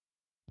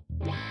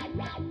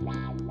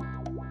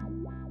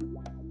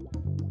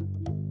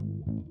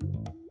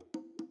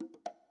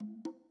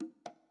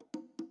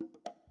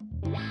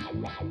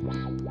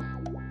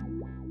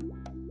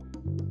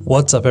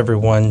What's up,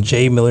 everyone?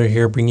 Jay Miller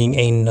here, bringing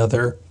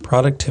another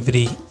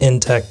Productivity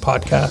in Tech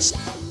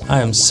podcast.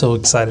 I am so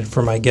excited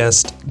for my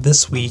guest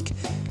this week,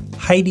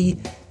 Heidi,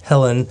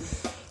 Helen.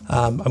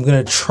 I'm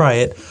going to try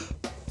it.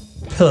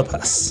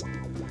 Pilipas.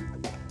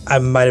 I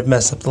might have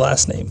messed up the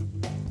last name.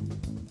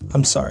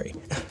 I'm sorry.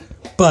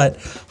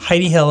 But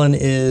Heidi Helen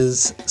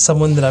is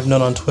someone that I've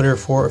known on Twitter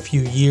for a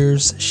few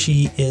years.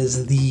 She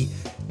is the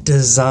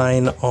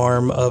design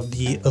arm of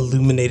the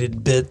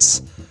Illuminated Bits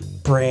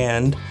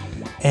brand.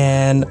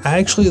 And I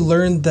actually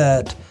learned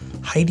that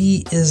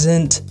Heidi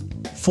isn't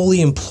fully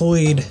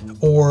employed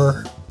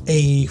or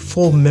a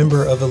full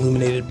member of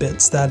Illuminated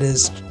Bits. That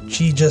is,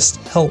 she just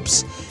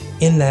helps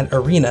in that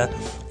arena.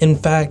 In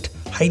fact,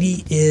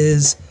 Heidi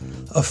is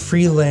a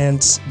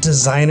freelance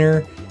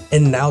designer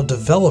and now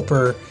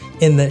developer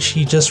in that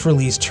she just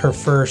released her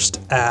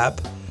first app,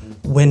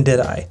 When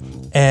Did I?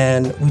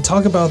 And we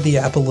talk about the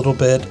app a little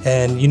bit,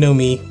 and you know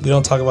me, we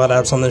don't talk about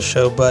apps on this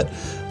show, but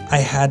I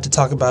had to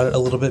talk about it a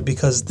little bit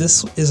because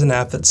this is an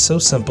app that's so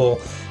simple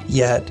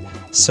yet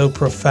so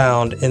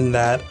profound in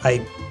that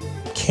I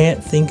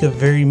can't think of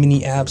very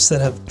many apps that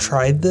have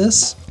tried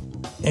this,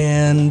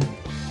 and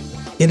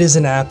it is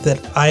an app that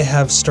I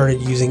have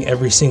started using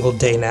every single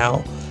day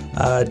now,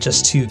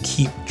 just to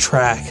keep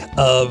track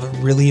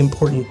of really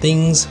important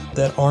things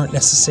that aren't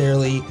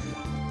necessarily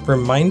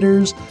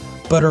reminders,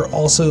 but are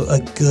also a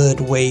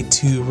good way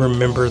to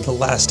remember the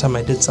last time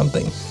I did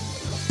something.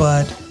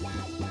 But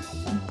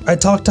I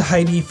talked to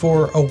Heidi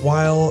for a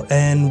while,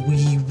 and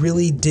we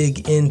really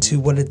dig into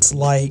what it's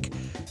like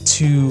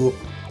to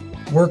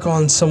work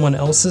on someone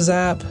else's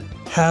app,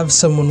 have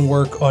someone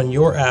work on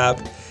your app,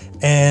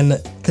 and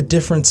the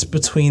difference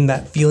between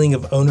that feeling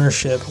of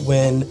ownership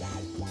when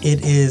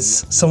it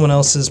is someone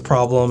else's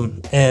problem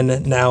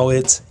and now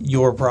it's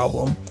your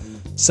problem.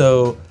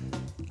 So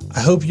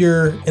I hope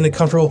you're in a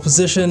comfortable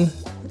position.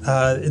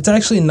 It's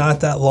actually not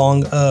that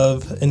long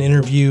of an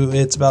interview.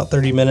 It's about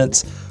 30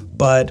 minutes,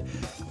 but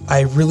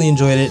I really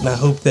enjoyed it, and I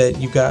hope that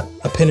you've got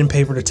a pen and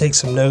paper to take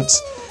some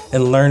notes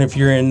and learn if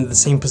you're in the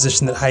same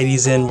position that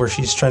Heidi's in, where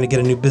she's trying to get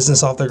a new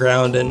business off the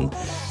ground and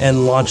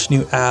launch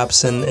new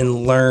apps and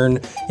learn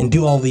and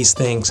do all these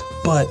things.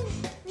 But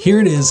here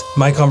it is,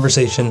 my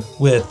conversation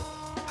with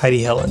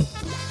Heidi Helen.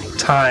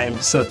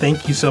 So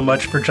thank you so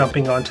much for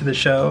jumping onto the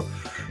show.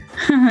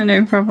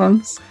 No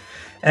problems.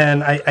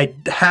 And I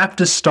have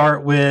to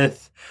start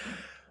with,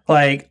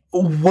 like,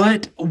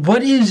 what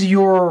is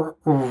your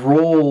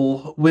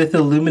role with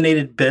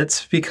Illuminated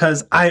Bits?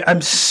 Because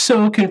I'm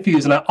so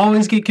confused, and I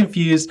always get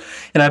confused,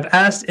 and I've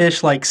asked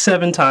Ish like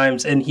 7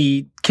 times, and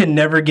he can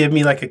never give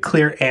me like a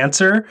clear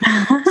answer.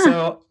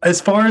 So as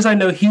far as I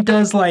know, he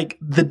does like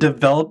the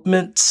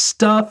development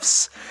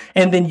stuffs,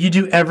 and then you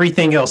do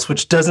everything else,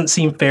 which doesn't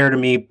seem fair to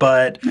me.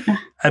 But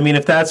I mean,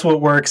 if that's what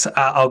works,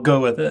 I'll go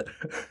with it.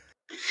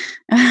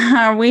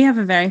 We have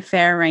a very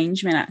fair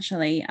arrangement,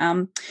 actually.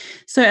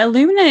 So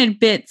Illuminated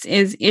Bits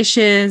is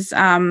Ish's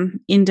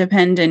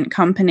independent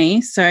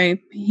company, so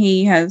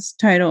he has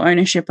total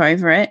ownership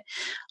over it.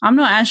 I'm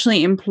not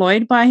actually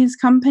employed by his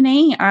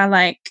company.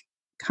 I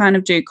kind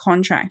of do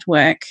contract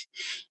work,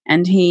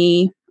 and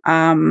he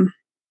reimburses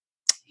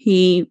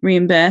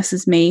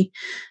me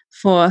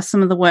for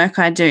some of the work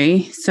I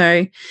do.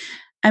 So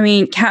I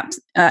mean,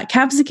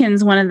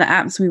 Capsican's one of the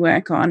apps we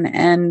work on,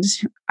 and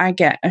I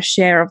get a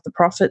share of the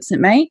profits it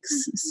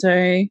makes.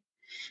 So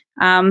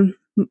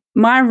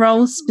my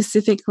role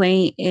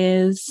specifically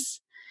is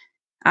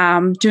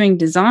doing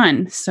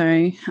design.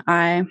 So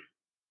I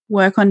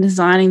work on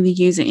designing the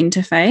user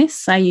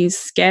interface. I use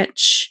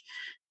Sketch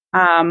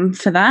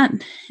for that,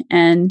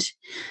 and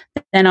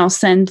then I'll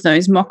send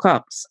those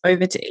mock-ups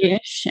over to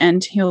Ish,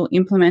 and he'll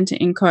implement it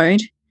in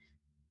code.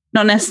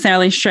 Not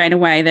necessarily straight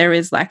away. There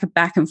is like a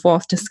back and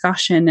forth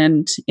discussion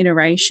and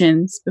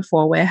iterations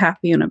before we're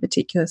happy on a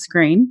particular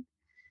screen.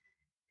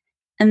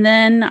 And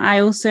then I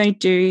also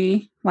do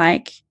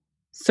like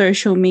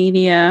social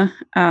media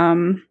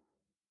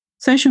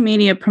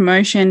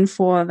promotion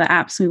for the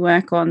apps we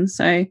work on.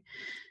 So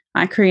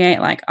I create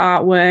like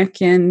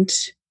artwork and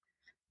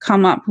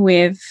come up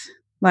with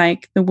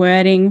like the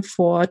wording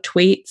for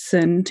tweets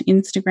and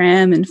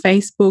Instagram and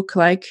Facebook.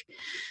 Like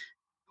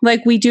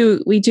we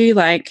do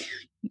like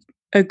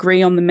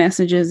agree on the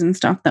messages and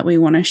stuff that we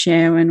want to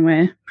share when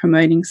we're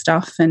promoting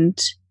stuff,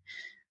 and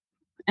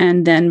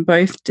then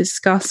both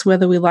discuss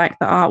whether we like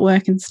the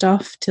artwork and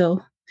stuff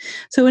so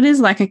it is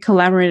like a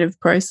collaborative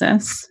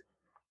process.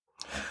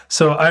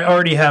 So I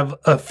already have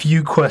a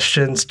few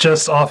questions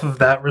just off of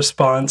that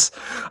response.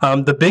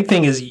 The big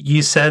thing is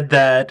you said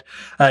that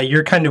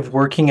you're kind of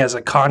working as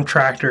a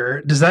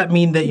contractor. Does that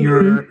mean that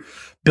you're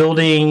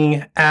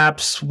building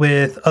apps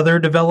with other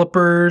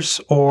developers,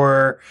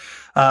 or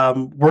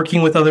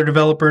working with other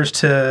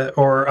developers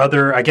or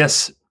other, I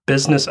guess,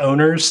 business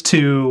owners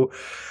to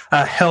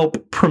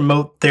help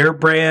promote their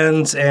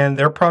brands and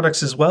their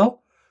products as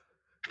well?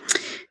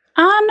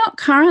 Not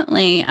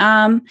currently.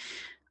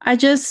 I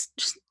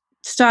just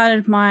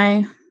started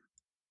my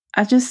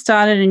I just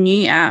started a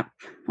new app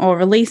or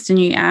released a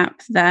new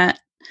app that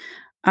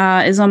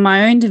is on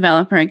my own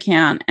developer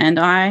account, and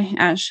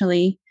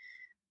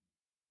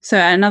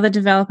another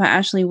developer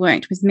actually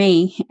worked with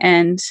me,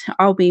 and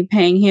I'll be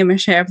paying him a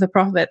share of the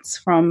profits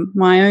from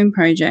my own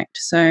project.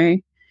 So,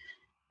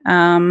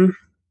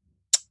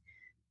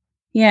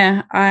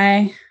 yeah,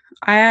 I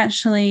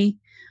actually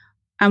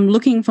I'm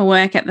looking for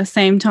work at the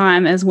same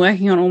time as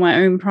working on all my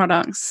own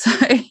products.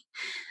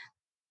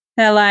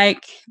 So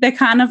they're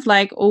kind of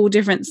like all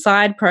different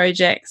side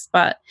projects,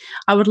 but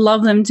I would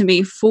love them to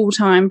be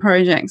full-time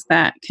projects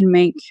that can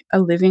make a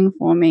living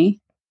for me.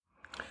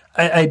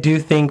 I do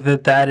think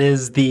that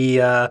is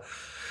the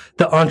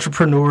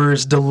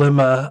entrepreneur's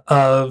dilemma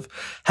of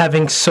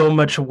having so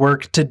much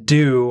work to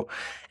do,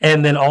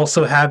 and then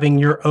also having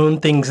your own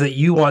things that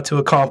you want to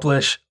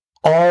accomplish,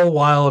 all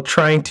while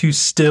trying to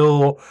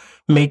still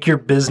make your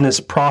business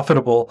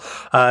profitable.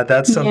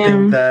 That's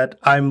something that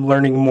I'm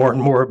learning more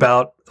and more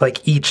about,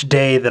 like each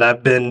day that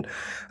I've been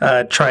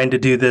trying to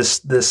do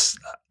this.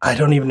 I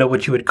don't even know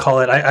what you would call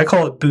it. I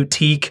call it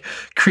boutique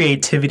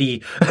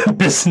creativity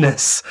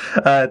business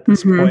at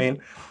this point.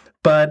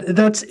 But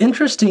that's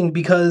interesting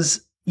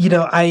because,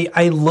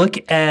 I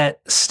look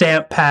at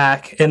Stamp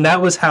Pack, and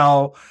that was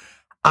how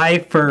I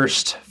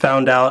first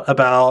found out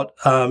about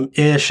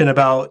Ish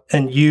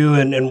and you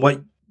and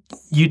what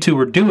you two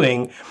were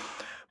doing.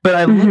 But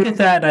I look at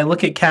that and I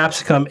look at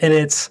Capsicum,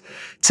 and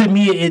to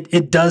me,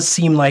 it does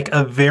seem like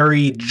a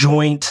very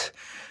joint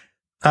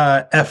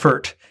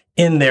effort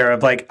in there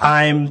of like,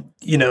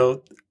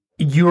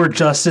 you are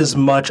just as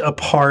much a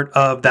part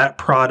of that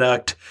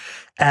product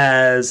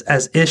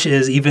as Ish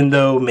is, even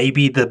though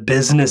maybe the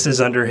business is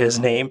under his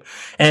name.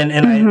 And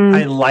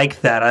I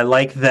like that. I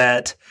like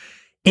that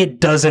it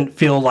doesn't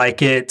feel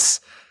like it's,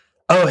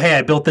 oh, hey,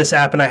 I built this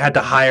app and I had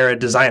to hire a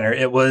designer.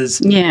 It was,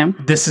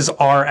 this is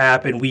our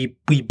app and we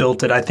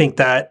built it. I think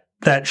that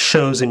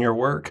shows in your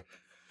work.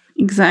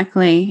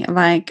 Exactly.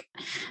 Like,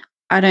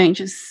 I don't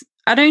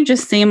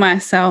just see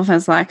myself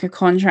as like a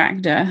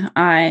contractor.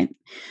 I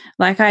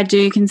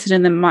do consider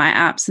them my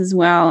apps as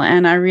well,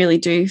 and I really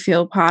do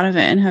feel part of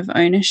it and have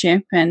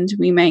ownership, and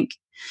we make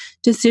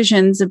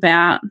decisions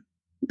about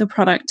the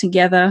product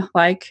together.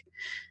 Like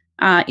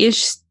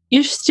Ish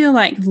still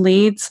like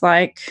leads,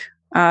 like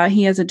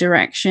he has a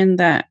direction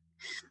that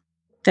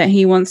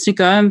he wants to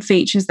go and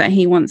features that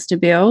he wants to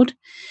build.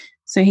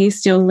 So he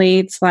still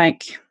leads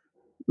like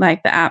the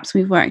apps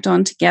we've worked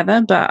on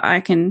together, but I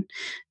can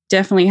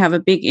definitely have a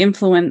big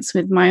influence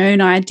with my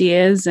own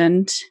ideas.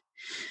 And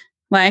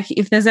like,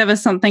 if there's ever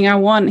something I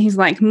want, he's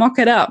like, mock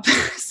it up.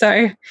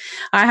 So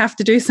I have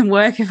to do some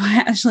work if I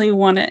actually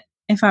want it.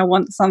 If I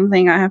want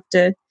something, I have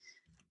to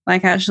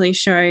like actually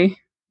show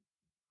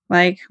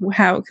like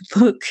how it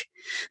could look.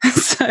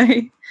 So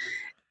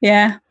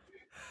yeah.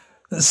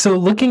 So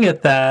looking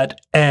at that,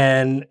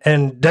 and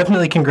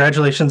definitely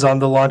congratulations on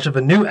the launch of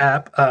a new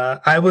app.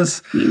 I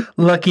was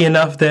lucky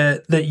enough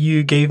that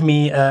you gave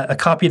me a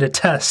copy to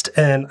test,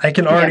 and I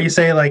can already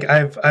say like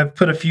I've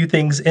put a few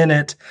things in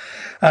it.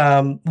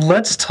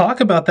 Let's talk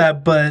about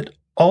that, but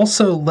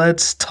also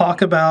let's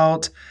talk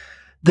about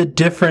the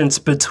difference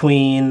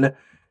between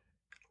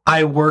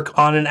I work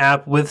on an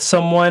app with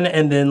someone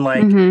and then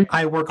like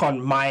I work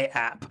on my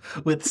app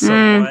with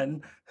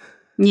someone.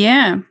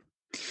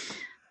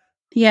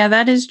 Yeah,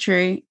 that is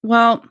true.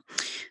 Well,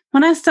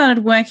 when I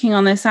started working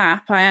on this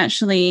app, I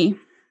actually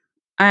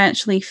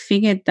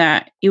figured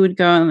that it would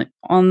go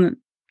on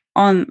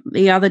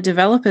the other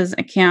developer's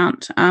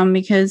account,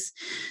 because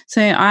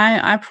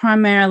I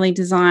primarily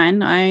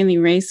design. I only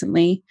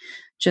recently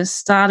just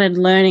started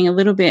learning a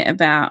little bit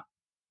about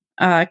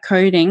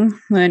coding,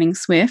 learning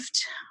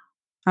Swift.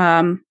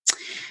 And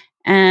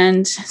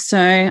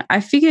so I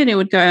figured it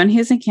would go on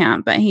his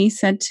account, but he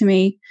said to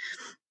me,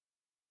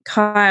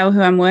 Kyle,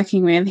 who I'm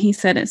working with, he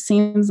said, it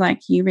seems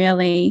like you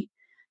really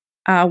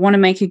want to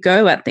make a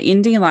go at the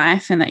indie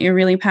life and that you're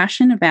really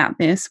passionate about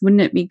this.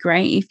 Wouldn't it be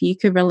great if you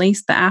could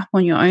release the app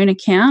on your own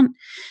account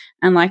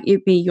and like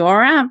it be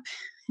your app?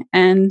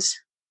 And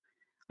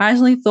I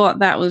actually thought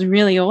that was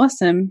really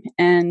awesome.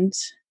 And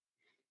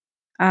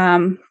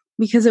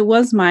because it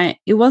was my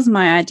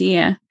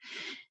idea.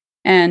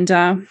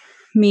 And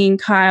me and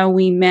Kyle,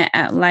 we met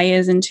at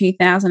Layers in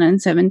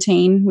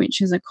 2017,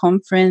 which is a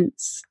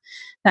conference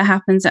that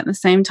happens at the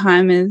same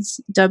time as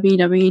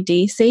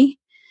WWDC.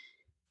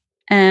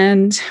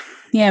 And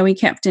yeah, we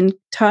kept in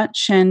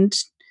touch, and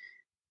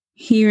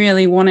he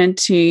really wanted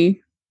to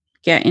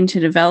get into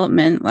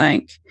development.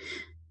 Like,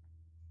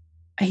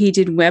 he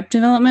did web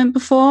development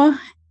before,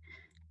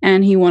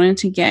 and he wanted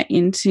to get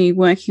into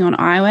working on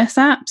iOS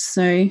apps.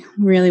 So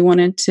really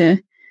wanted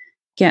to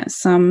get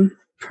some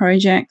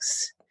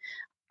projects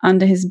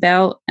under his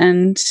belt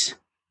and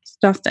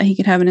stuff that he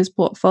could have in his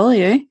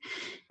portfolio.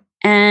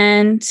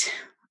 And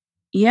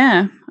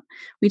yeah,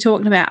 we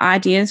talked about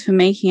ideas for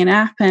making an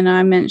app, and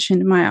I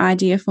mentioned my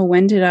idea for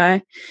When Did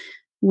I,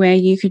 where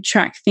you could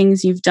track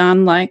things you've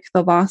done, like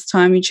the last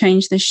time you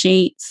changed the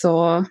sheets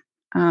or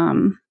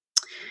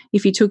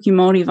if you took your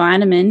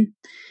multivitamin.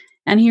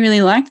 And he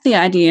really liked the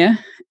idea.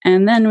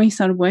 And then we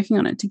started working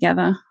on it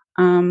together.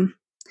 So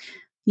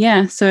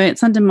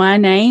it's under my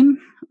name.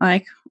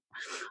 Like,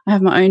 I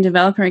have my own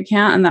developer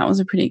account, and that was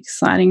a pretty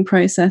exciting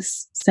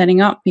process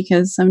setting up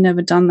because I've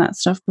never done that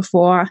stuff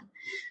before.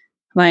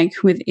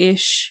 Like with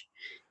Ish,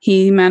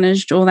 he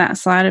managed all that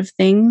side of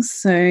things.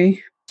 So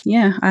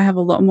yeah, I have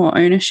a lot more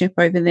ownership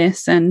over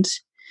this and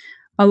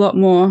a lot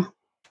more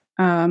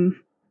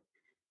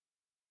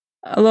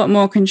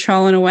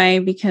control in a way,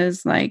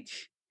 because like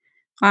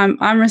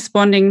I'm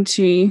responding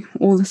to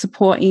all the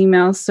support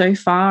emails so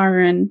far,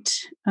 and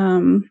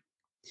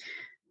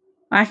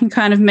I can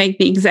kind of make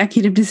the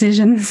executive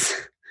decisions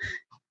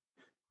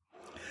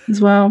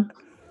as well.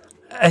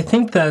 I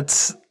think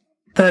that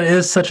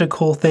is such a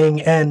cool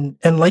thing, and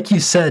like you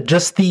said,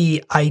 just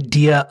the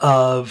idea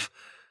of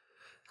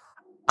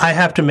I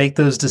have to make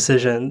those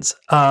decisions.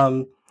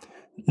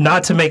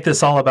 Not to make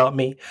this all about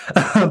me,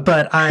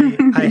 but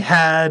I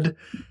had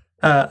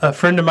a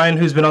friend of mine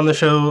who's been on the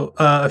show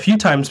a few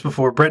times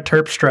before, Brett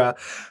Terpstra,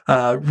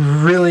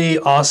 really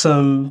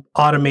awesome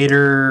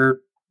automator,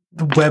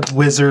 web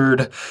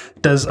wizard,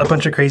 does a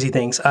bunch of crazy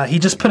things. He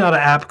just put out an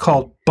app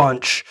called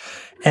Bunch,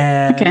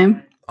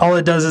 and all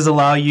it does is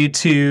allow you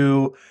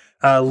to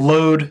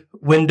load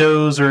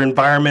windows or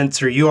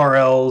environments or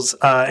URLs,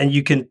 and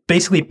you can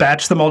basically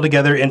batch them all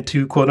together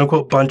into quote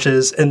unquote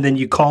bunches, and then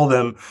you call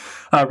them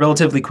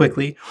relatively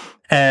quickly.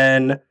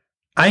 And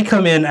I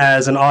come in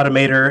as an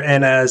automator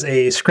and as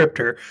a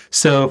scripter.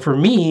 So for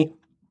me,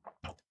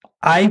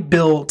 I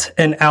built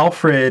an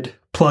Alfred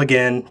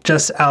plugin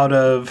just out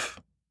of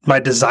my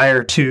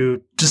desire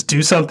to just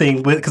do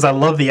something with, because I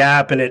love the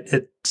app and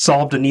it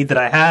solved a need that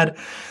I had,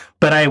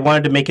 but I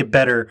wanted to make it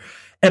better.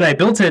 And I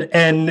built it,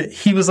 and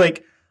he was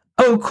like,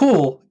 "Oh,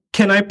 cool.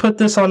 Can I put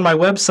this on my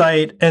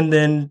website and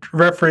then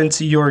reference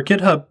your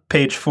GitHub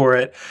page for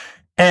it?"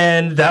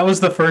 And that was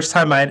the first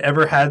time I'd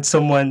ever had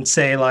someone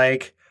say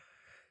like,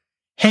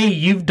 "Hey,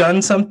 you've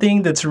done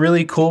something that's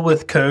really cool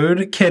with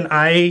code. Can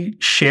I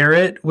share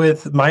it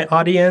with my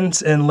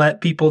audience and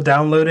let people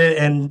download it,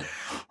 and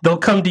they'll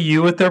come to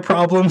you with their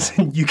problems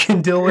and you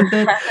can deal with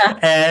it?"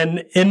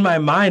 And in my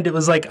mind, it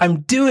was like,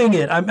 I'm doing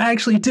it. I'm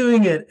actually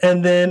doing it.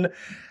 And then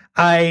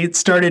I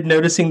started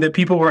noticing that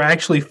people were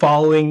actually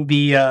following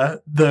the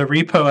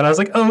repo, and I was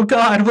like, "Oh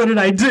God, what did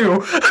I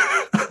do?"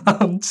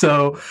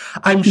 So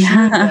I'm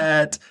sure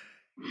that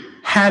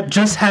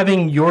just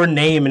having your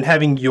name and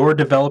having your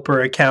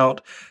developer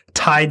account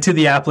tied to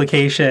the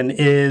application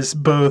is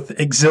both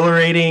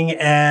exhilarating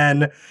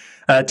and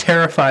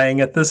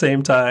terrifying at the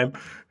same time.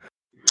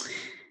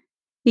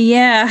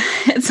 Yeah,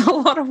 it's a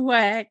lot of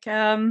work.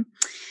 I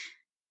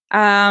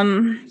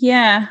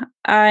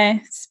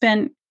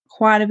spent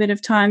quite a bit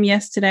of time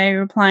yesterday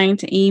replying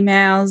to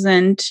emails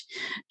and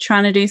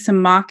trying to do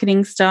some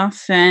marketing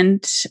stuff,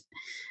 and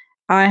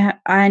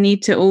I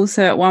need to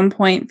also at one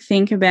point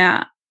think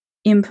about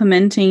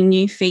implementing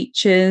new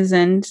features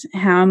and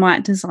how I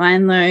might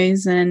design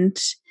those, and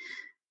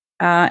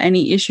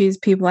any issues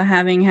people are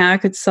having, how I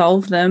could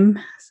solve them.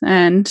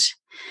 And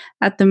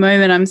at the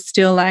moment, I'm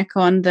still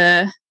on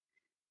the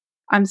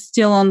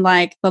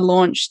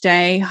launch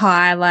day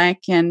high,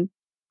 and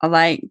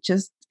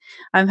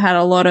I've had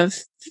a lot of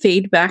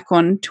feedback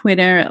on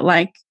Twitter,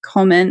 like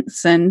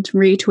comments and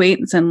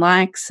retweets and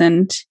likes,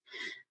 and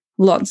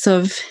lots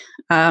of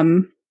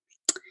kind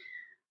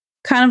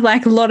of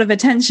like a lot of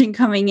attention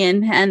coming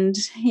in. And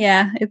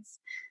yeah,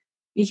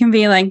 it can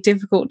be like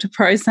difficult to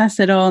process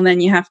it all, and then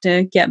you have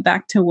to get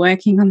back to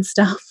working on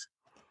stuff.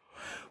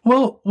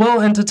 Well,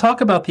 and to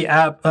talk about the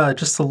app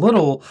just a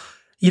little,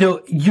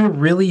 you're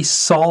really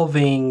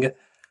solving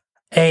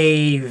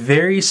a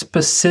very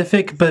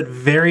specific but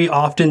very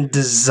often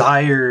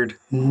desired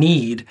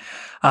need.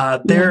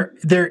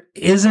 There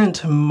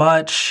isn't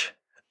much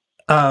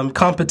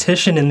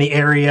competition in the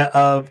area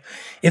of,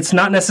 it's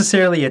not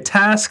necessarily a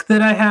task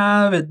that I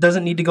have. It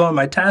doesn't need to go on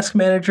my task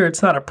manager.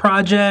 It's not a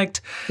project.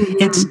 Mm-hmm.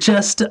 It's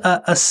just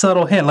a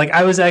subtle hint. Like,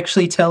 I was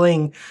actually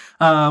telling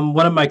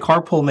one of my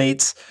carpool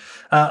mates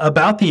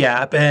about the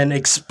app and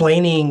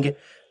explaining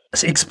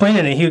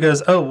it. He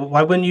goes, "Oh,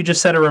 why wouldn't you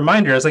just set a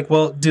reminder?" I was like,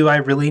 "Well, do I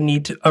really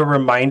need a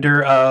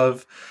reminder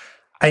of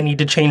I need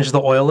to change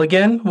the oil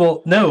again?"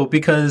 Well, no,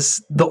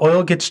 because the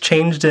oil gets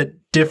changed at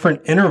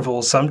different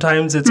intervals.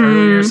 Sometimes it's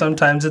earlier,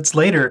 sometimes it's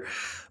later.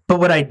 But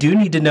what I do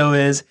need to know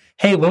is,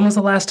 hey, when was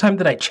the last time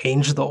that I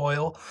changed the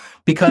oil?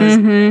 Because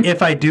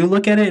if I do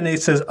look at it and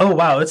it says, "Oh,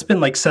 wow, it's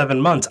been like 7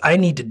 months, I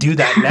need to do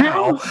that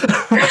now,"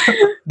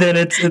 then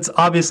it's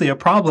obviously a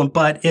problem.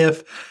 But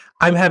if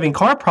I'm having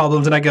car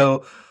problems and I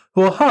go,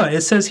 "Well,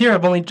 it says here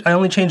I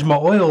only changed my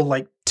oil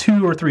like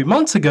 2 or 3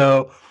 months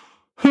ago.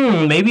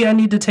 Maybe I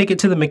need to take it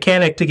to the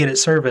mechanic to get it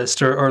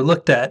serviced or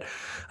looked at."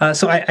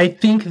 So I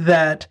think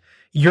that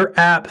your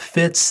app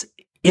fits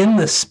in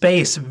the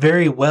space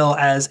very well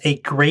as a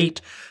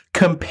great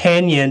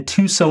companion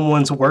to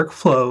someone's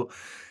workflow.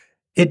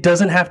 It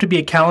doesn't have to be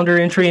a calendar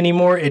entry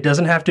anymore. It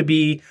doesn't have to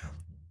be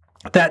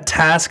that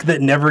task that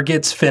never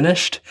gets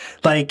finished,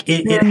 like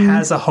it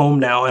has a home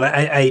now. And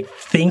I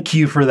thank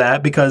you for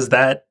that, because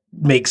that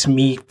makes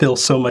me feel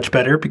so much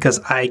better, because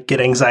I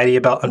get anxiety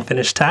about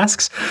unfinished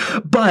tasks.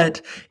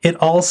 But it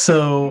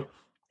also,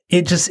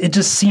 it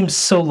just seems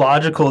so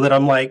logical that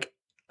I'm like,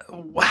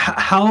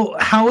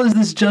 how is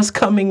this just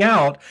coming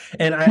out?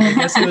 And I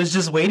guess it was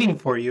just waiting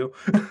for you.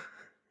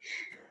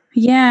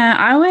 Yeah,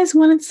 I always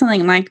wanted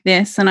something like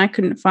this and I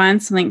couldn't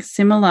find something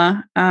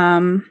similar.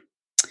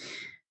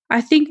 I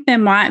think there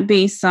might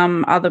be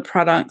some other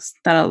products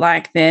that are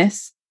like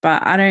this,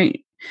 but I don't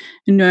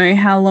know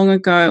how long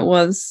ago it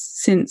was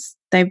since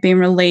they've been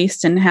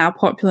released and how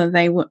popular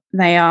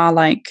they are.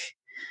 Like,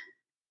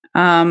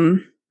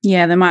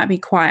 yeah, they might be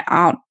quite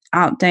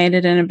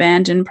outdated and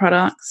abandoned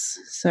products.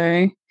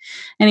 So,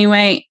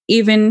 anyway,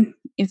 even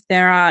if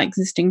there are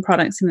existing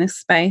products in this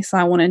space,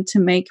 I wanted to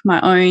make my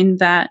own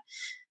that,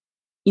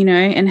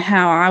 and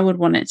how I would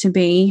want it to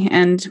be,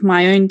 and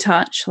my own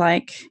touch.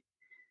 Like,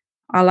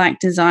 I like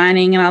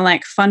designing and I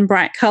like fun,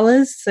 bright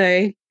colors.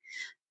 So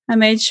I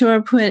made sure I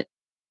put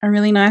a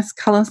really nice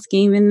color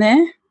scheme in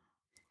there.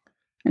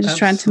 I just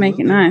tried to make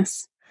it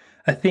nice.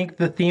 I think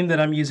the theme that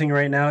I'm using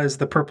right now is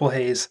the purple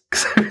haze.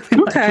 I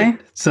really Okay. like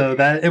it. So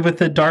that, with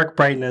the dark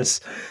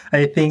brightness,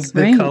 I think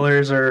Sweet. the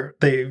colors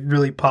they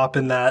really pop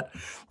in that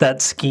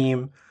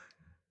scheme.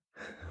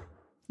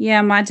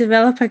 Yeah, my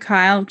developer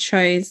Kyle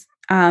chose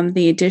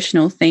the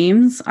additional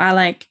themes.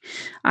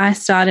 I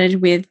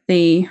started with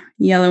the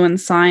yellow and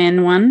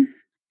cyan one,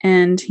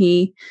 and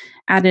he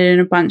added in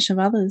a bunch of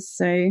others.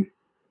 So you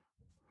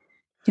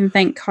can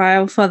thank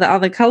Kyle for the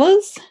other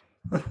colors.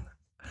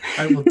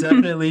 I will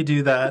definitely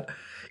do that.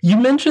 You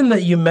mentioned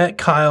that you met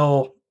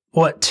Kyle,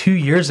 2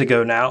 years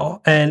ago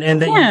now, and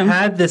that you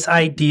had this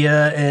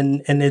idea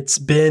and it's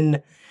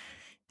been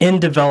in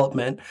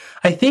development.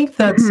 I think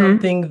that's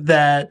something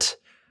that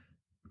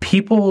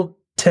people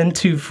tend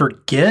to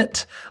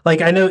forget.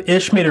 Like, I know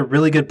Ish made a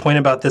really good point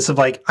about this, of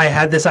like, I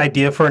had this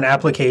idea for an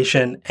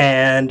application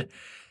and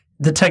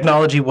the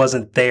technology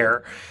wasn't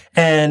there.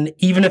 And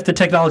even if the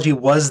technology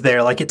was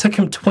there, like, it took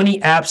him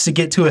 20 apps to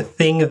get to a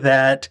thing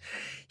that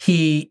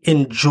he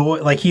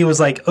enjoyed. Like, he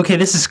was like, okay,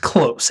 this is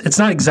close. It's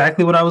not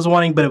exactly what I was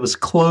wanting, but it was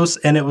close,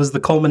 and it was the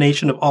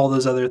culmination of all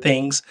those other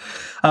things.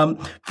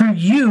 For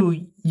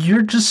you,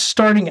 you're just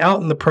starting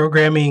out in the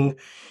programming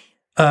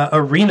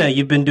arena.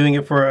 You've been doing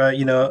it for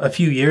a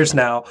few years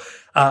now.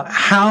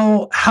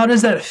 How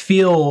does that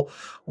feel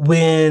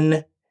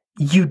when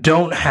you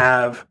don't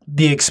have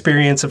the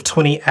experience of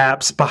 20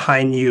 apps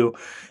behind you,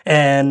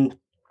 and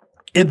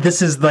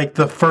this is like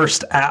the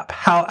first app?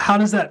 How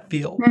does that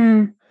feel?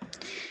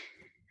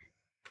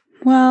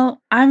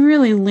 Well, I've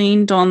really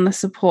leaned on the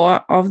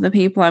support of the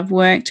people I've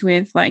worked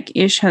with. Like,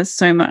 Ish has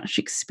so much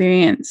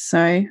experience,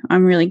 so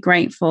I'm really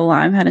grateful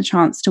I've had a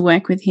chance to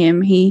work with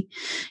him.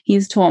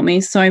 He's taught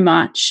me so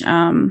much.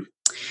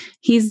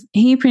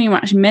 He pretty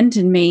much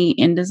mentored me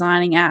in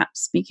designing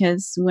apps,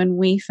 because when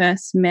we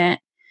first met,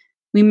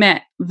 we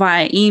met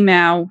via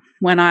email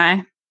when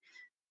I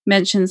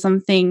mentioned some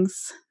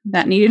things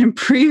that needed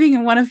improving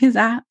in one of his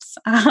apps.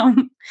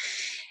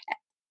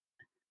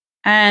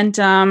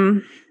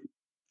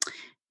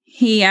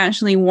 He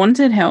actually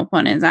wanted help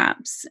on his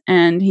apps,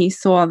 and he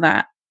saw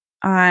that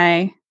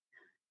I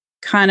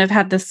kind of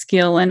had the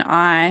skill and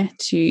eye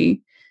to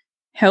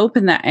help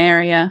in that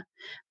area.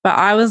 But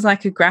I was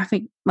like I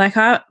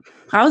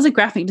was a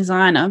graphic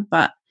designer,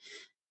 but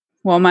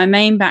my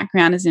main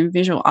background is in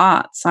visual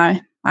arts.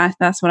 I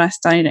that's what I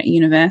studied at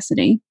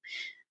university.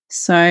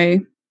 So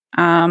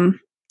the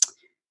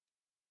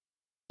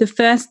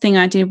first thing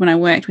I did when I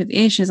worked with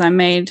Ish is I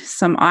made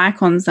some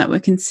icons that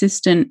were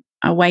consistent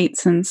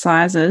weights and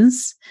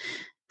sizes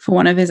for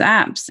one of his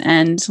apps.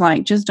 And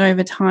like, just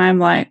over time,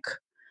 like,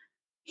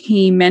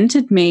 he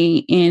mentored me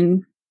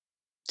in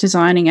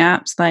designing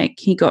apps. Like,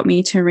 he got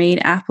me to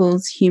read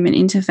Apple's human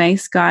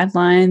interface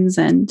guidelines,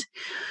 and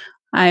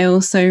I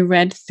also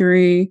read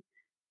through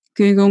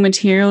Google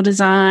Material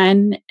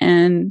Design,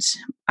 and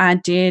I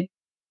did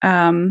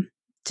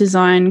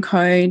design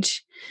code,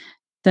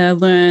 the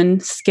Learn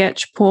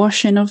Sketch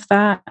portion of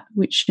that,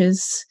 which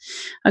is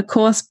a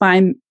course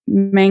by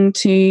Meng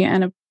Tu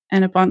and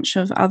a bunch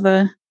of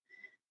other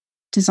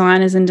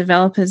designers and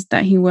developers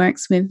that he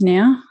works with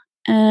now.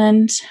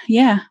 And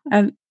yeah,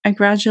 I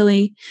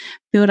gradually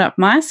built up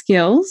my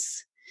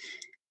skills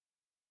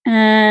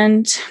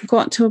and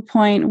got to a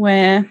point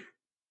where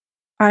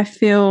I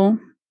feel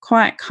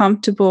quite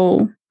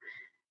comfortable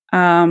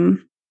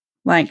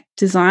like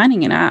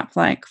designing an app,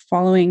 like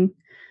following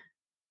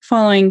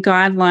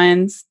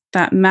guidelines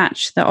that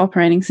match the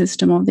operating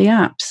system of the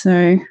app.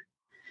 So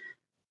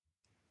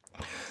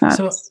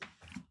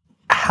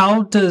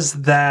how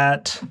does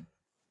that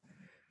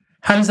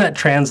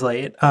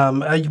translate?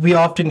 We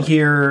often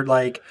hear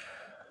like,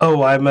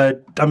 oh, I'm a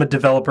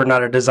developer,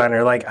 not a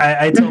designer. Like,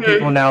 I tell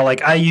people now,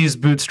 like, I use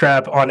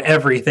Bootstrap on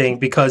everything,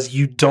 because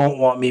you don't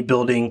want me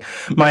building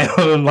my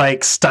own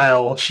like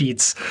style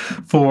sheets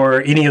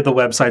for any of the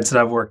websites that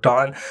I've worked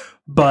on.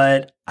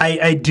 But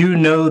I do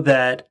know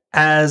that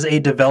as a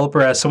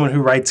developer, as someone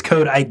who writes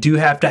code, I do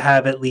have to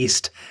have at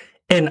least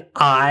an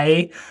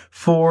eye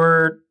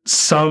for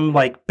some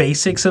like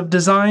basics of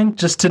design,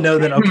 just to know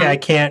that, okay, I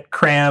can't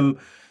cram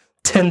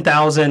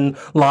 10,000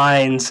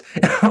 lines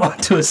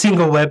onto a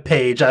single web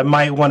page. I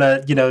might want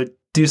to,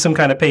 do some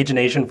kind of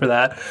pagination for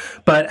that.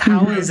 But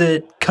how is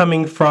it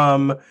coming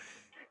from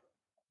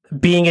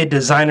being a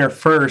designer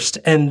first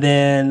and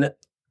then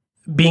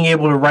being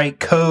able to write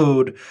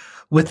code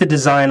with the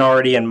design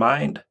already in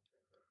mind?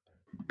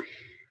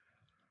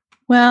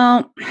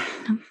 Well,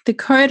 the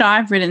code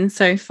I've written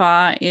so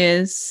far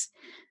is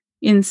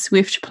in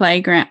Swift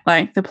Playground,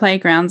 like the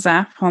Playgrounds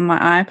app on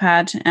my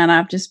iPad, and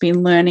I've just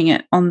been learning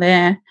it on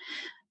there.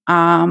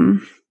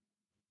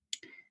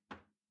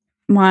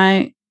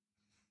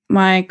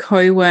 My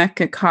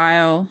co-worker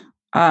Kyle,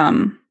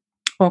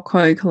 or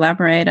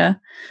co-collaborator,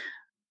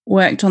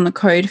 worked on the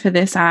code for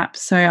this app,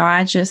 so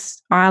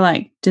I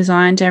like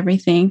designed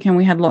everything, and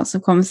we had lots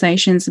of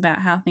conversations about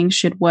how things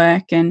should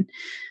work and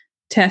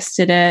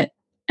tested it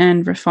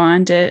and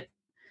refined it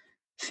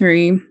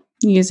through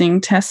using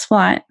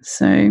TestFlight.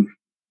 So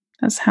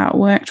that's how it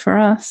worked for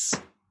us.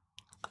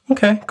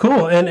 Okay,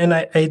 cool. And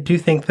I do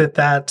think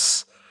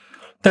that's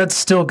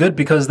still good,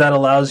 because that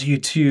allows you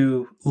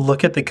to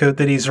look at the code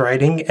that he's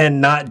writing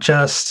and not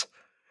just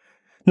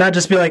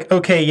be like,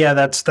 okay, yeah,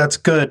 that's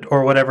good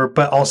or whatever,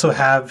 but also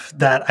have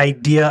that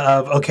idea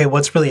of, okay,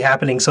 what's really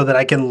happening, so that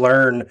I can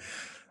learn.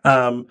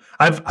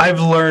 I've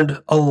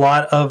learned a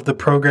lot of the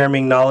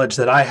programming knowledge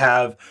that I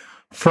have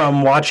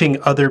from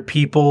watching other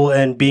people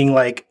and being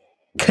like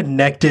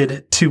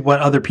connected to what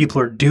other people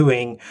are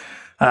doing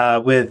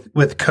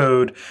with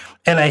code.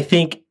 And I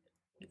think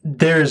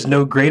there's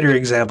no greater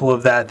example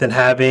of that than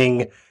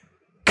having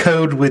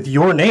code with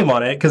your name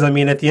on it. Because I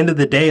mean, at the end of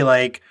the day,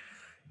 like,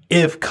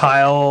 if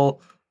Kyle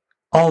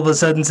all of a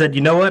sudden said, you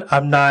know what,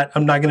 I'm not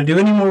going to do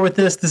any more with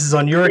this. This is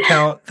on your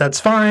account. That's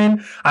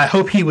fine. I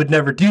hope he would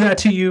never do that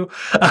to you.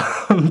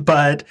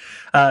 But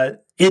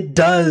it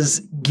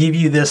does give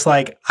you this,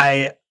 like,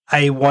 I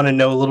want to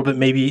know a little bit,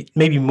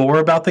 maybe more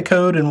about the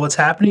code and what's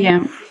happening.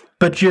 Yeah.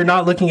 But you're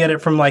not looking at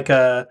it from like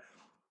a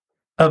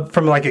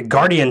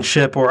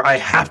guardianship, or I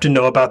have to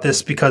know about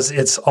this because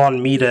it's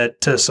on me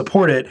to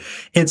support it.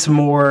 It's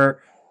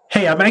more,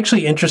 hey, I'm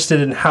actually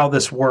interested in how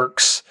this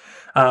works.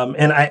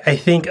 And I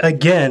think,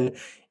 again,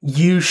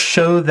 you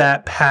show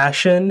that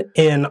passion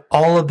in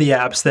all of the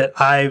apps that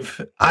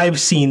I've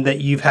seen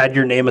that you've had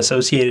your name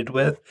associated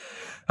with.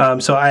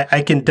 So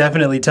I can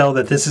definitely tell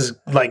that this is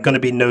like going to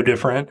be no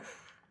different.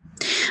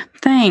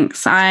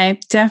 Thanks. I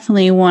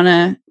definitely want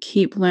to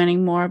keep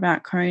learning more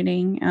about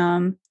coding.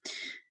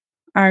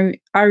 I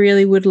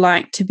really would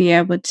like to be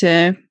able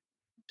to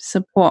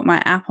support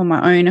my app on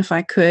my own if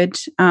I could.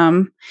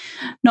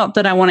 Not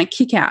that I want to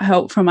kick out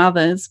help from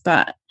others,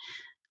 but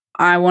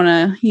I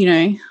want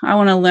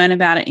to learn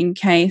about it in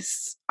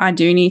case I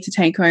do need to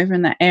take over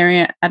in that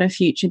area at a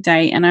future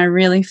date. And I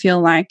really feel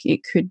like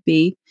it could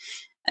be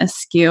a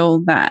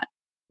skill that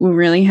will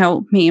really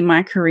help me in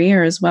my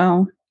career as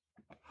well.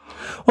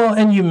 Well,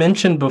 and you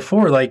mentioned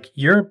before, like,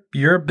 you're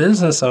a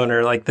business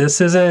owner. Like,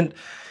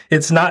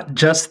 it's not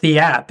just the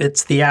app.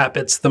 It's the app.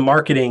 It's the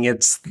marketing.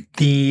 It's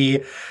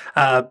the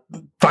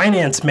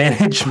finance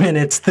management.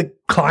 It's the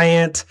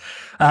client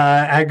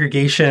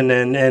aggregation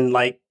and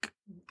like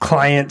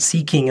client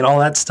seeking and all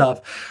that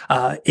stuff.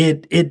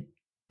 It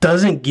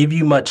doesn't give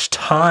you much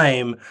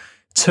time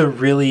to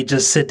really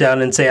just sit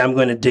down and say, I'm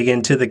going to dig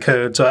into the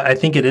code. So I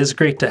think it is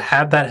great to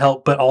have that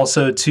help, but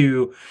also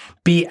to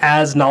be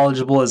as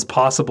knowledgeable as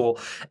possible,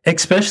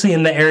 especially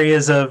in the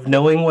areas of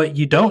knowing what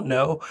you don't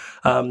know.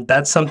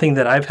 That's something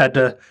that I've had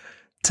to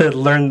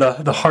learn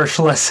the harsh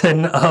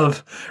lesson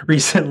of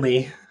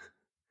recently.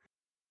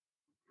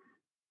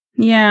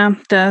 Yeah,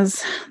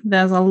 there's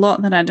a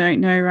lot that I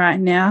don't know right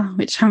now,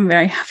 which I'm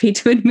very happy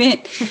to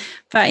admit.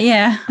 But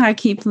yeah, I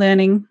keep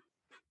learning.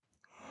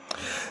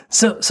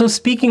 So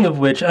speaking of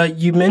which,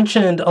 you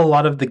mentioned a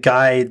lot of the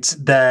guides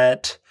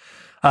that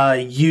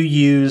you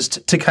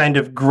used to kind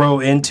of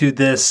grow into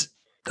this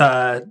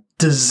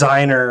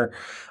designer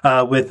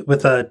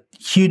with a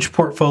huge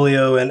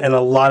portfolio and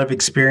a lot of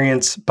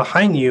experience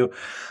behind you.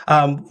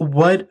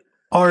 What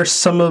are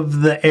some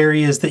of the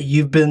areas that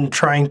you've been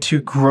trying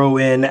to grow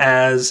in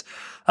as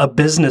a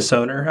business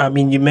owner? I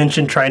mean, you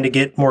mentioned trying to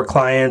get more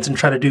clients and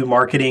try to do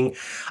marketing.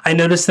 I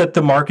noticed that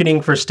the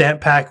marketing for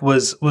Stamp Pack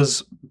was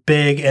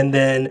big, and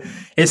then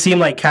it seemed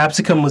like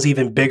Capsicum was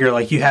even bigger.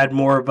 Like, you had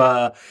more of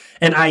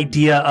an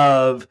idea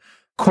of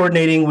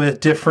coordinating with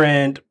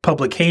different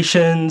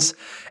publications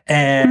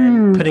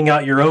and putting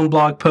out your own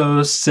blog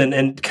posts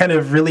and kind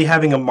of really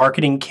having a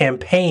marketing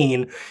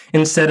campaign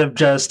instead of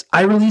just,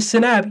 I released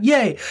an app,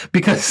 yay!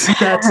 Because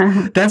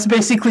that's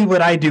basically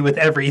what I do with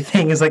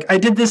everything, is like, I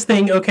did this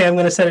thing, okay, I'm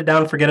going to set it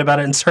down, forget about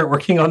it, and start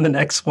working on the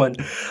next one.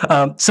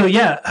 So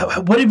yeah,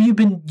 what have you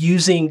been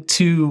using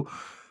to,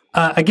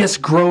 I guess,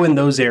 grow in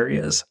those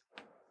areas?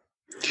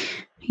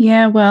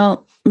 Yeah,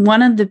 well,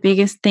 one of the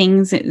biggest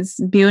things is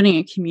building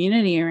a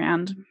community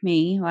around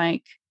me.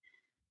 Like,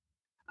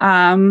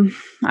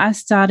 I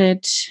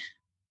started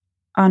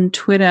on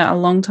Twitter a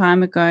long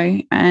time ago,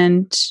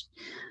 and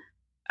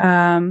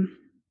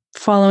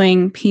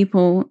following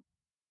people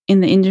in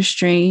the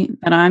industry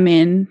that I'm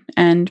in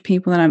and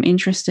people that I'm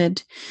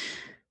interested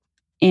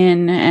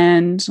in,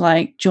 and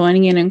like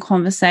joining in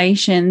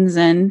conversations.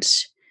 And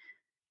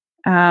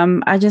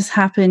I just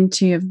happened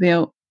to have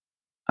built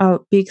a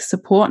big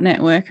support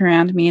network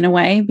around me in a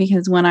way,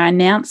 because when I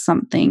announce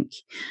something,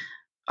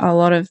 a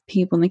lot of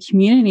people in the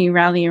community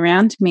rally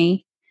around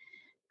me.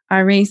 I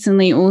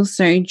recently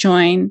also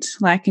joined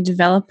like a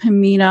developer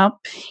meetup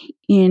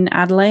in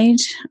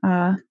Adelaide,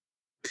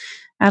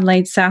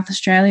 South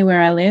Australia,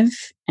 where I live,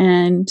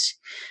 and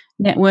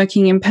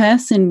networking in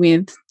person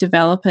with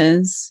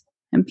developers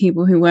and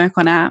people who work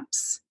on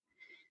apps.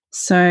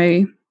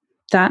 So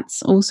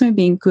that's also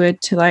been good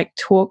to like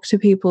talk to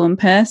people in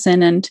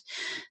person, and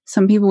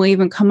some people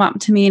even come up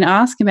to me and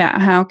ask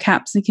about how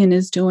Capsicum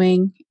is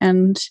doing,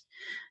 and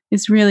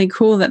it's really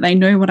cool that they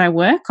know what I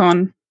work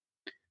on.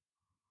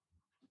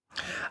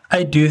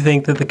 I do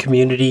think that the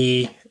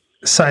community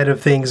side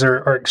of things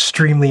are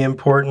extremely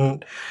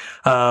important.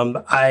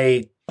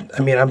 I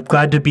mean, I'm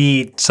glad to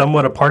be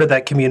somewhat a part of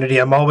that community.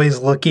 I'm always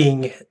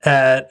looking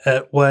at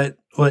what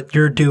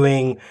you're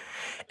doing,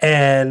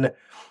 and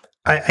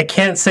I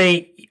can't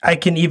say I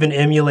can even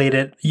emulate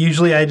it.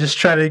 Usually I just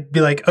try to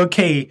be like,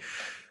 okay,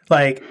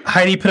 like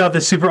Heidi put out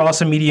this super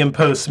awesome Medium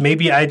post.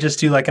 Maybe I just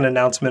do like an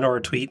announcement or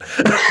a tweet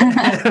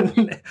and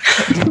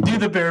do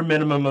the bare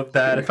minimum of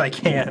that if I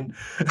can.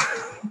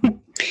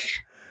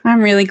 I'm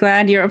really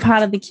glad you're a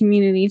part of the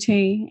community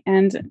too.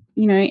 And,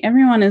 you know,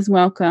 everyone is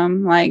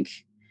welcome. Like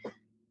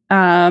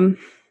the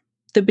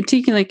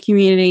particular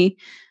community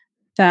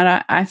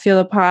that I feel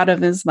a part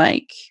of is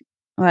like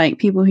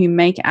people who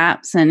make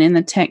apps, and in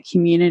the tech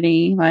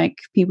community, like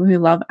people who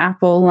love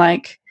Apple,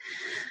 like,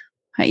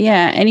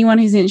 yeah, anyone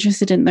who's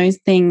interested in those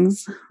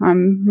things,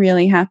 I'm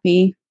really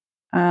happy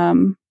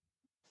to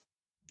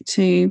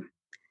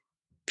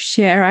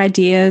share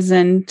ideas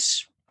and,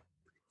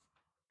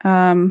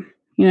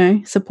 you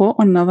know, support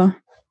one another.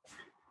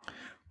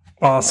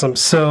 Awesome.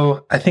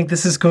 So I think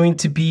this is going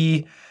to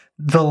be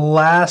the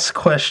last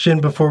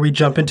question before we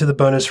jump into the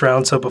bonus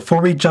round. So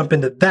before we jump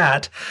into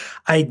that,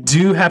 I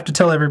do have to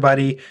tell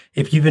everybody,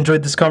 if you've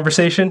enjoyed this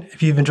conversation,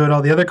 if you've enjoyed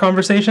all the other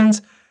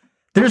conversations,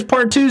 there's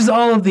part twos to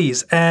all of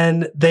these,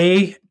 and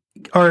they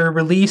are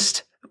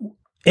released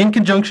in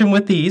conjunction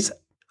with these,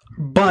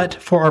 but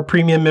for our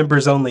premium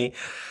members only.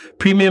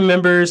 Premium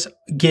members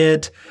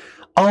get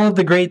all of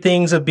the great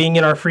things of being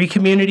in our free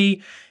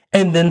community,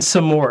 and then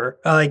some more.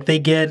 Like they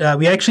get,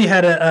 we actually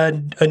had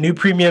a new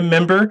premium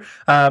member.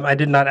 I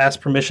did not ask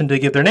permission to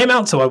give their name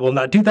out, so I will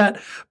not do that.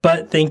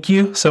 But thank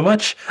you so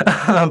much.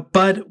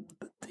 But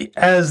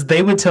as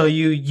they would tell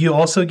you, you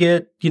also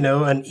get, you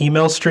know, an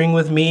email string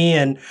with me,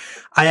 and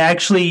I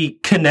actually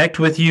connect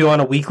with you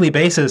on a weekly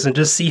basis and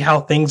just see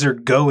how things are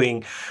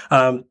going.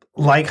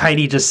 Like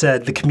Heidi just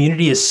said, the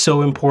community is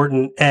so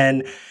important,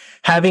 and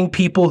having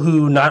people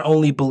who not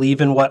only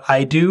believe in what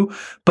I do,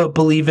 but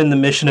believe in the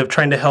mission of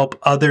trying to help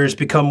others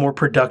become more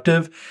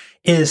productive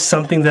is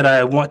something that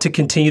I want to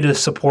continue to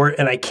support,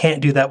 and I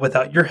can't do that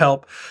without your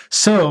help.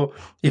 So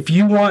if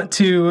you want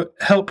to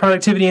help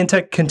Productivity in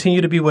Tech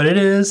continue to be what it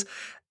is,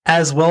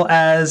 as well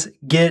as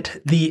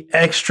get the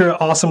extra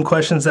awesome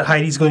questions that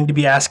Heidi's going to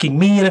be asking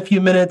me in a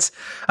few minutes,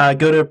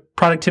 go to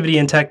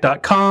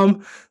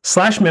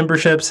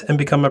productivityintech.com/memberships and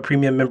become a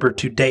premium member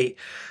today.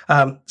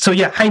 So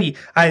yeah, Heidi,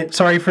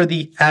 sorry for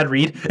the ad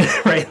read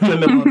right in the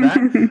middle of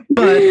that,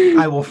 but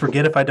I will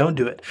forget if I don't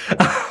do it.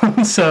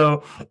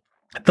 So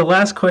the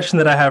last question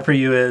that I have for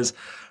you is,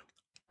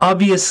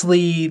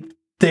 obviously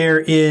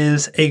there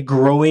is a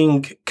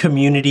growing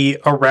community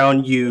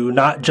around you,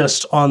 not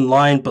just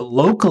online, but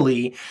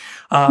locally.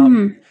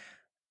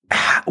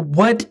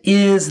 What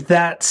is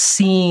that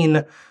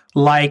scene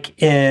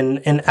like in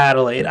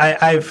Adelaide?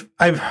 I've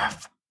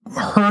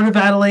heard of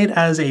Adelaide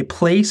as a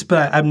place,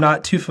 but I'm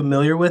not too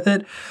familiar with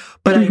it.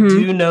 But I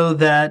do know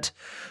that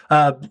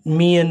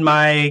me and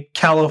my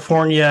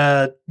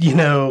California, you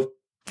know,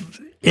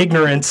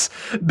 ignorance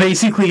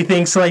basically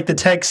thinks like the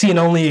tech scene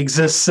only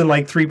exists in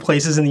like 3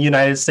 places in the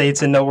United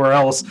States and nowhere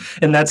else.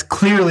 And that's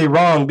clearly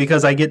wrong,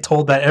 because I get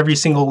told that every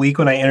single week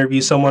when I interview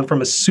someone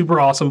from a super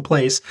awesome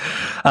place.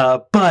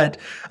 But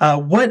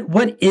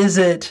what is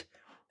it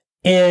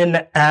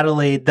in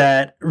Adelaide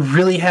that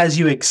really has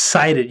you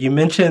excited? You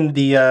mentioned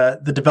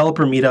the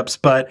developer meetups,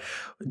 but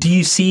do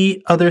you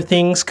see other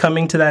things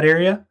coming to that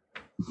area?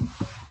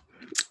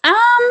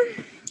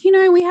 You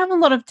know, we have a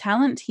lot of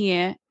talent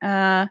here.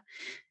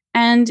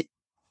 And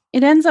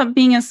it ends up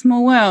being a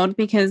small world,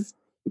 because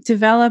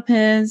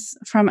developers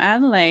from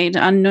Adelaide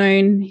are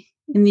known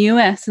in the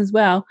US as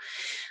well.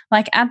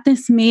 Like at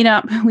this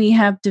meetup, we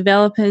have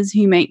developers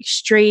who make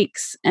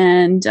Streaks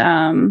and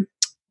let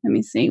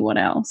me see what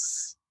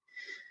else.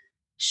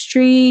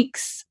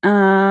 Streaks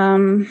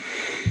and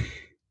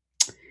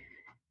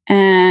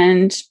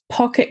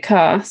Pocket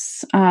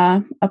Casts,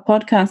 a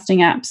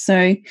podcasting app.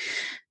 So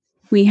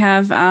we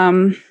have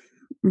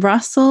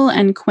Russell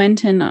and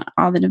Quentin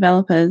are the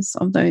developers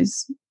of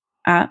those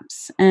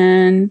apps,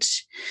 and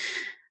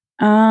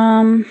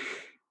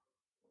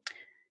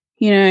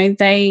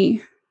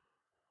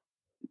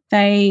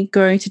they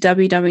go to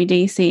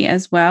WWDC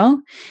as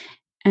well,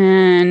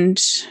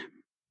 and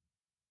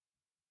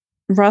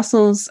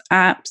Russell's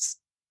app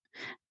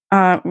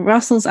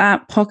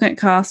Pocket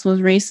Cast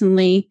was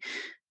recently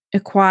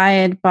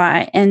acquired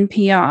by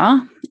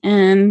NPR,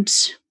 and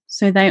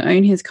so they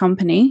own his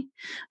company,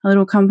 a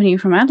little company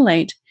from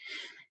Adelaide.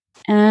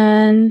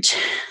 And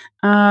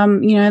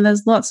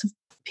there's lots of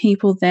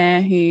people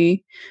there who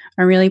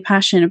are really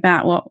passionate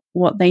about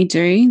what they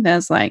do.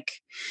 There's like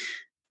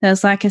a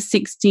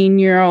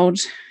 16-year-old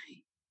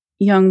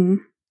young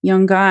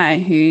guy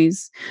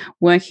who's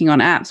working on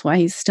apps while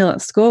he's still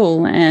at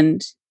school,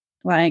 and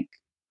like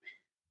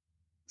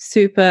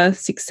super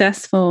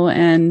successful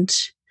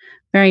and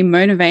very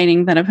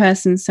motivating that a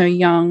person so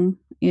young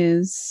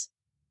is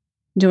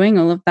doing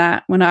all of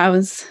that. When I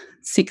was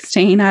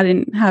 16, I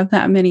didn't have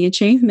that many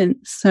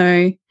achievements.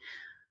 So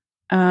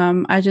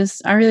I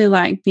really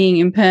like being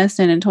in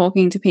person and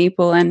talking to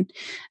people. And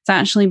it's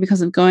actually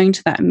because of going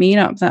to that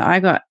meetup that I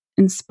got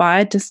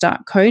inspired to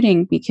start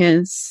coding,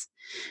 because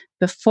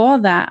before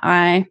that,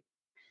 I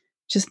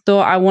just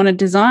thought I wanted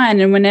design.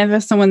 And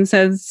whenever someone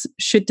says,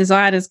 should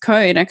designers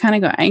code, I kind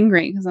of got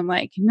angry because I'm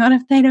like, not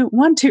if they don't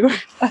want to.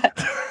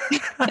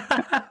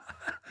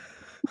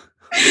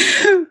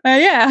 But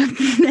yeah,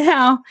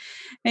 now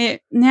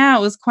it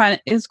was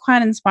quite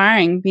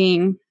inspiring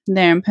being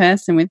there in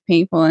person with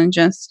people and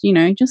just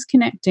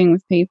connecting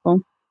with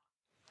people.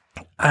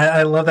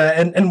 I love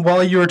that. And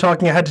while you were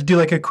talking, I had to do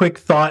like a quick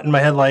thought in my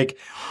head, like,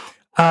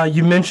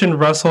 you mentioned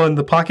Russell and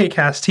the Pocket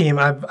Cast team.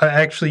 I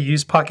actually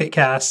use Pocket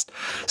Cast.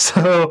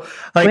 So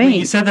like when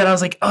you said that, I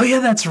was like, oh yeah,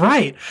 that's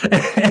right.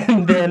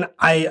 And then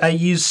I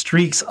used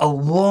Streaks a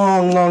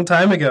long, long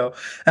time ago.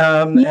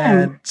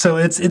 And so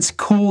it's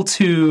cool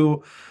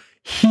to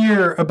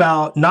hear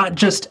about not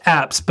just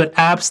apps, but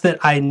apps that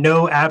I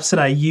know, apps that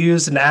I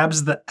use, and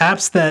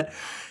apps that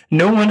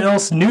no one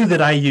else knew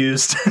that I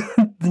used.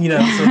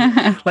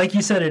 So like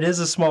you said, it is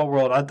a small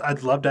world.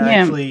 I'd love to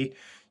actually,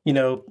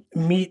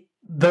 meet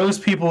those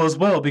people as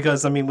well,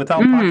 because I mean,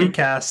 without Pocket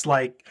Cast,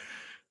 like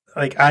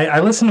I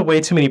listen to way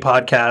too many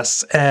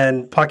podcasts,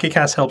 and Pocket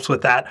Cast helps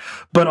with that.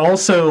 But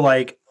also,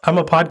 like, I'm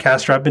a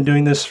podcaster. I've been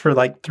doing this for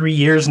like 3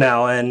 years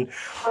now, and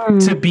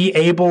to be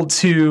able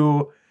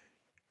to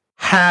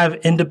have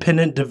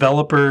independent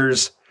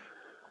developers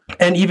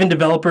and even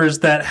developers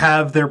that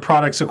have their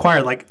products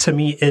acquired, like, to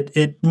me,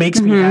 it makes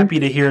me happy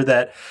to hear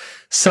that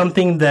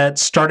something that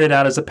started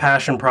out as a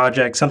passion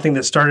project, something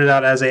that started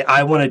out as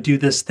I want to do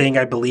this thing,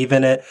 I believe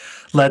in it,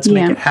 let's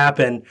make it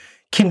happen,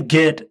 can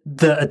get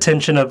the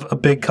attention of a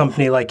big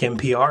company like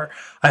NPR.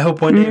 I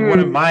hope one day one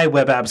of my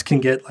web apps can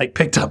get like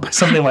picked up by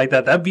something like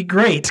that. That'd be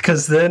great,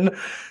 because then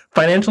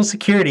financial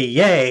security,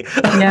 yay.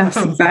 Yes,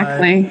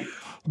 exactly.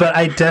 But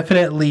I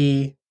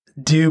definitely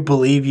do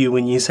believe you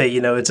when you say,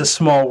 it's a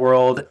small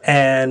world,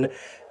 and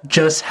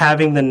just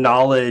having the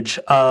knowledge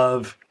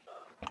of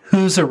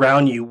who's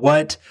around you,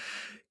 what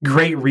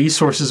great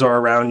resources are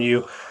around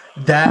you,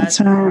 that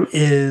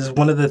is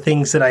one of the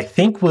things that I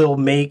think will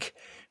make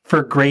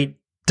for great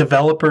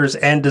developers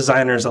and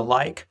designers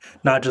alike,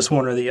 not just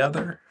one or the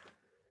other.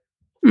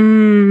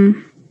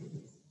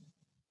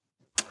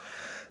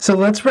 So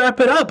let's wrap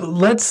it up.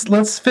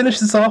 Let's finish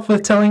this off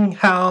with telling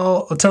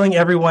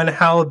everyone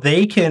how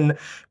they can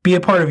be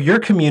a part of your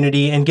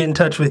community and get in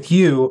touch with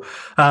you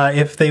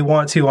if they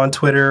want to, on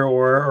Twitter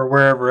or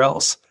wherever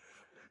else.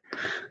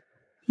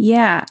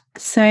 Yeah.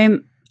 So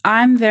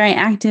I'm very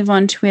active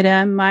on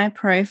Twitter. My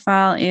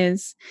profile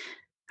is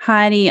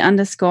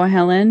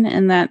Heidi_Helen,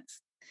 and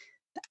that's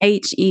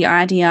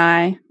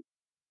HEIDI_HELEN.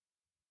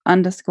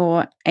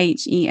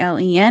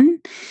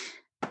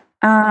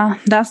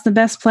 That's the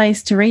best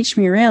place to reach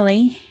me,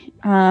 really.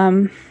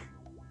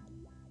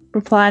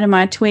 Reply to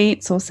my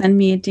tweets or send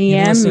me a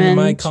DM. Listen to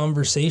my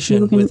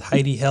conversation with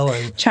Heidi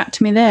Helen. Chat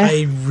to me there.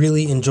 I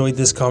really enjoyed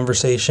this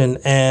conversation,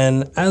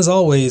 and as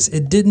always,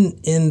 it didn't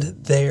end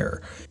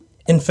there.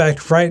 In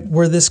fact, right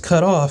where this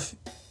cut off,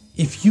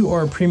 if you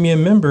are a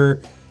premium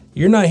member,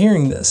 you're not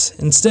hearing this.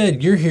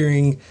 Instead, you're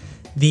hearing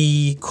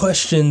the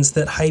questions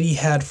that Heidi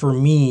had for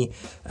me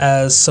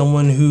as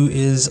someone who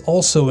is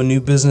also a new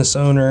business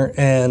owner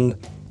and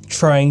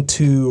trying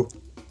to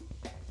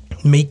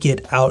make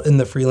it out in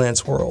the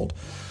freelance world.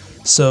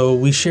 So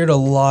we shared a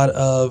lot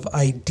of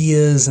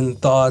ideas and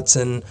thoughts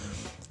and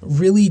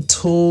really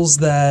tools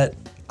that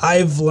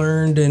I've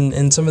learned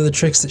and some of the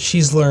tricks that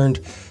she's learned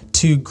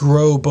to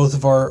grow both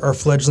of our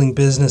fledgling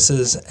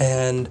businesses.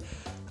 And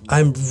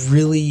I'm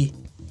really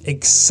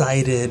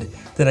excited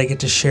that I get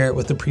to share it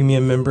with the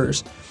premium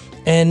members.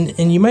 And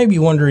you might be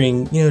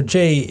wondering,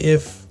 Jay,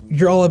 if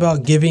you're all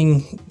about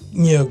giving,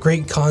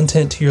 great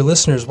content to your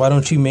listeners, why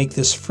don't you make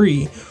this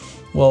free?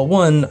 Well,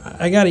 one,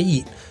 I got to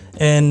eat.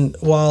 And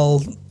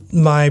while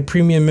my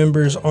premium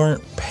members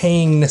aren't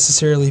paying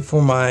necessarily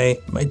for my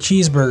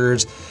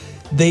cheeseburgers,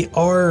 they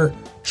are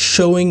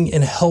showing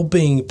and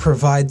helping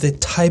provide the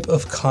type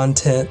of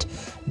content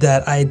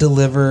that I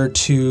deliver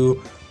to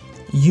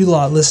you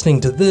lot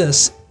listening to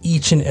this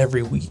each and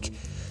every week.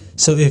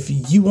 So if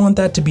you want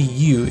that to be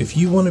you, if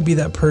you want to be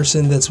that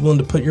person that's willing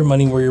to put your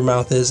money where your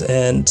mouth is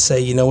and say,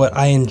 you know what,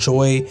 I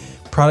enjoy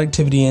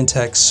productivity in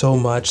tech so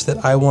much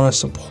that I want to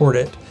support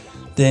it,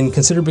 then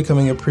consider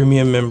becoming a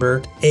premium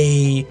member.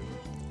 A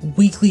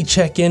weekly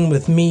check-in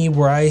with me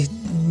where I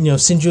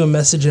send you a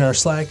message in our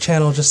Slack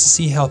channel just to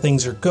see how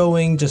things are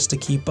going, just to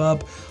keep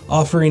up,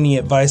 offer any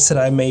advice that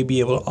I may be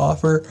able to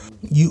offer.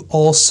 You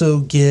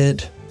also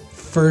get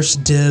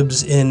first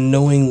dibs in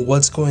knowing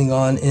what's going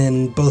on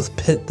in both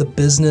Pitt the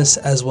business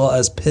as well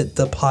as Pitt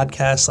the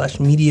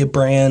podcast/media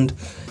brand.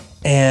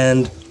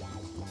 And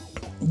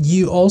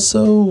you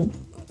also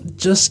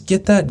just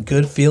get that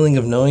good feeling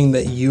of knowing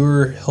that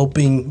you're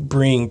helping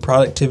bring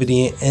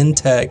productivity and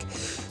tech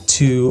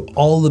to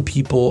all the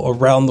people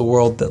around the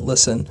world that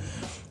listen.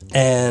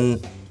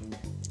 And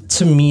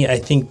to me, I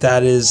think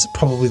that is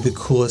probably the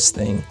coolest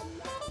thing.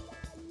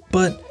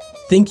 But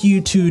thank you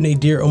to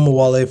Nadir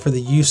Omawale for the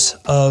use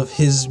of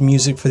his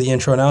music for the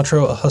intro and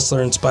outro, A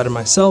Hustler in Spite of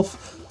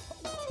Myself.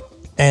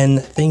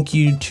 And thank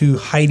you to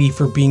Heidi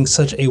for being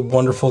such a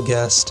wonderful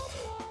guest.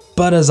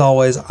 But as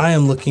always, I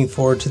am looking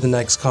forward to the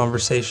next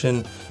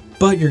conversation.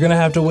 But you're going to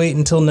have to wait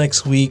until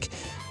next week.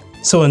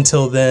 So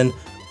until then,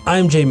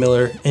 I'm Jay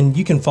Miller, and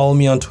you can follow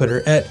me on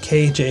Twitter at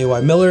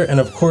KJAY And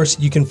of course,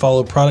 you can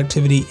follow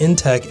Productivity in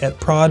Tech at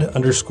prod_in_tech.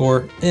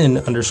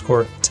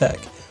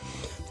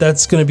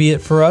 That's going to be it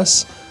for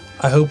us.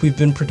 I hope we've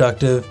been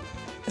productive,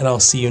 and I'll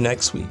see you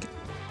next week.